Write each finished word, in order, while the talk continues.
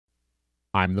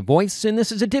I'm the voice, and this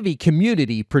is a Divi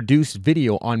community-produced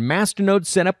video on Masternode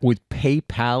setup with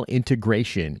PayPal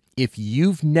integration. If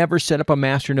you've never set up a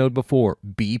Masternode before,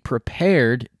 be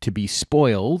prepared to be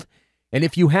spoiled. And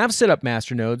if you have set up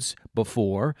Masternodes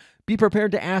before, be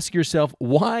prepared to ask yourself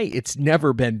why it's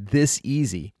never been this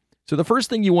easy. So the first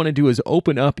thing you want to do is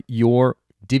open up your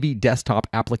Divi desktop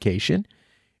application,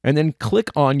 and then click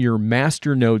on your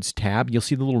Masternodes tab. You'll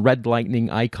see the little red lightning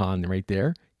icon right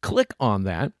there. Click on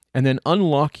that, and then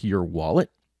unlock your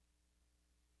wallet.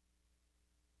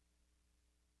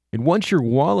 And once your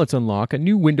wallet's unlocked, a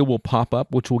new window will pop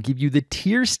up, which will give you the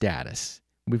tier status.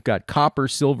 We've got copper,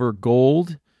 silver,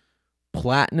 gold,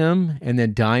 platinum, and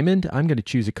then diamond. I'm going to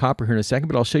choose a copper here in a second,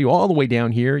 but I'll show you all the way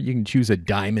down here. You can choose a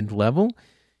diamond level.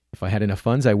 If I had enough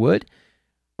funds, I would.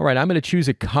 All right, I'm going to choose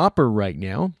a copper right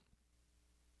now.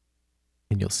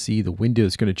 And you'll see the window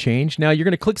is going to change. Now you're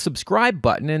going to click subscribe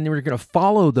button, and we're going to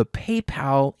follow the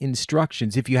PayPal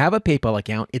instructions. If you have a PayPal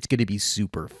account, it's going to be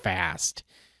super fast.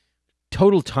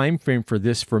 Total time frame for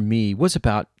this for me was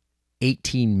about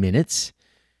 18 minutes.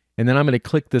 And then I'm going to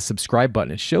click the subscribe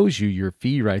button. It shows you your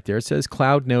fee right there. It says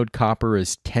Cloud Node Copper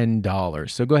is $10.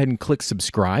 So go ahead and click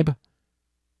subscribe.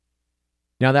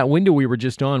 Now that window we were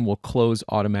just on will close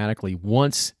automatically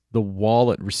once the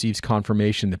wallet receives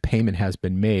confirmation the payment has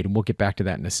been made, and we'll get back to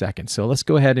that in a second. So let's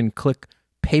go ahead and click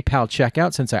PayPal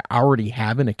checkout since I already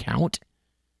have an account.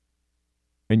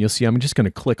 And you'll see I'm just going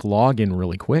to click login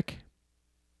really quick.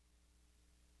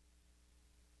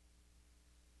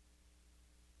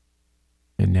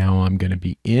 And now I'm going to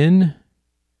be in.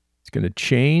 It's going to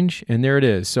change, and there it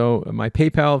is. So my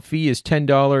PayPal fee is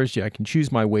 $10. Yeah, I can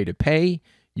choose my way to pay.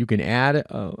 You can add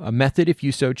a method if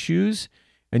you so choose.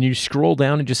 And you scroll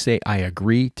down and just say, I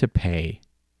agree to pay.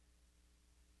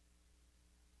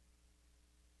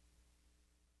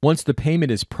 Once the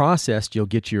payment is processed, you'll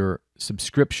get your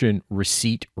subscription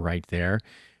receipt right there.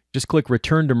 Just click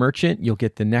Return to Merchant. You'll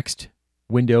get the next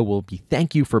window will be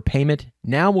Thank you for payment.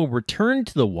 Now we'll return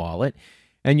to the wallet,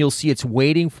 and you'll see it's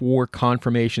waiting for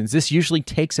confirmations. This usually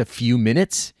takes a few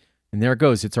minutes, and there it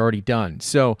goes. It's already done.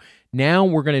 So now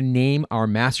we're going to name our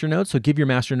masternode. So give your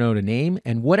masternode a name,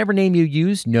 and whatever name you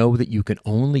use, know that you can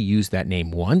only use that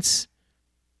name once.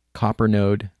 Copper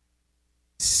node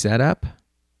setup.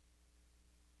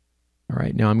 All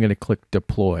right, now I'm going to click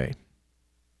deploy.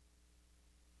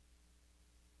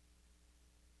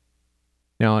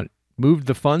 Now move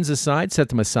the funds aside, set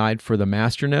them aside for the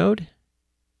masternode.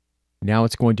 Now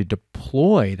it's going to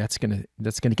deploy. That's going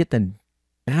to get the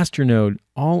masternode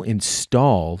all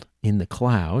installed in the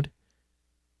cloud.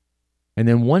 And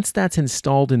then once that's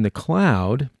installed in the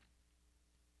cloud,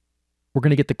 we're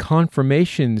going to get the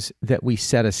confirmations that we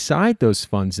set aside those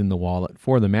funds in the wallet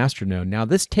for the masternode. Now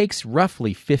this takes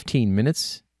roughly 15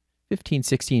 minutes,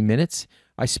 16 minutes.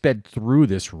 I sped through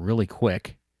this really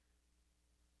quick.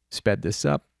 Sped this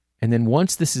up. And then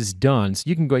once this is done, so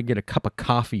you can go and get a cup of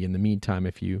coffee in the meantime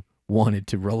if you wanted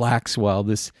to relax while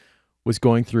this was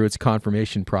going through its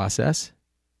confirmation process.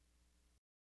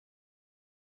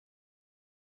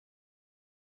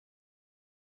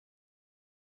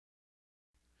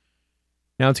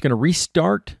 Now it's going to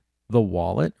restart the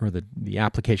wallet or the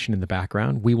application in the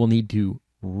background. We will need to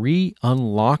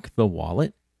re-unlock the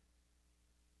wallet.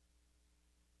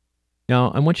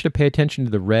 Now I want you to pay attention to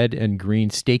the red and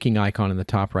green staking icon in the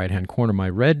top right-hand corner. My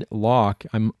red lock,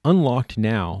 I'm unlocked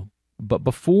now, but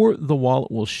before the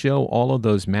wallet will show all of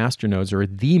those masternodes or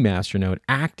the masternode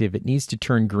active, it needs to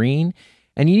turn green,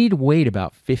 and you need to wait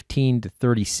about 15 to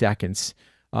 30 seconds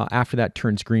after that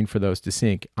turns green for those to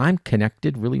sync. I'm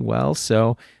connected really well,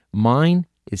 so mine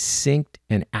is synced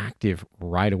and active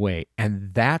right away.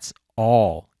 And that's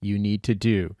all you need to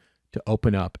do to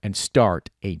open up and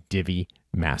start a Divi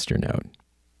Masternode.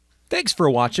 Thanks for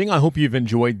watching. I hope you've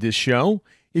enjoyed this show.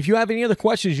 If you have any other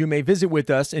questions, you may visit with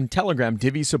us in Telegram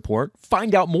Divi support,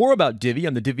 find out more about Divi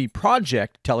on the Divi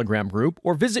Project Telegram group,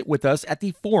 or visit with us at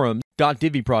the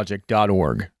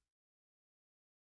forums.diviproject.org.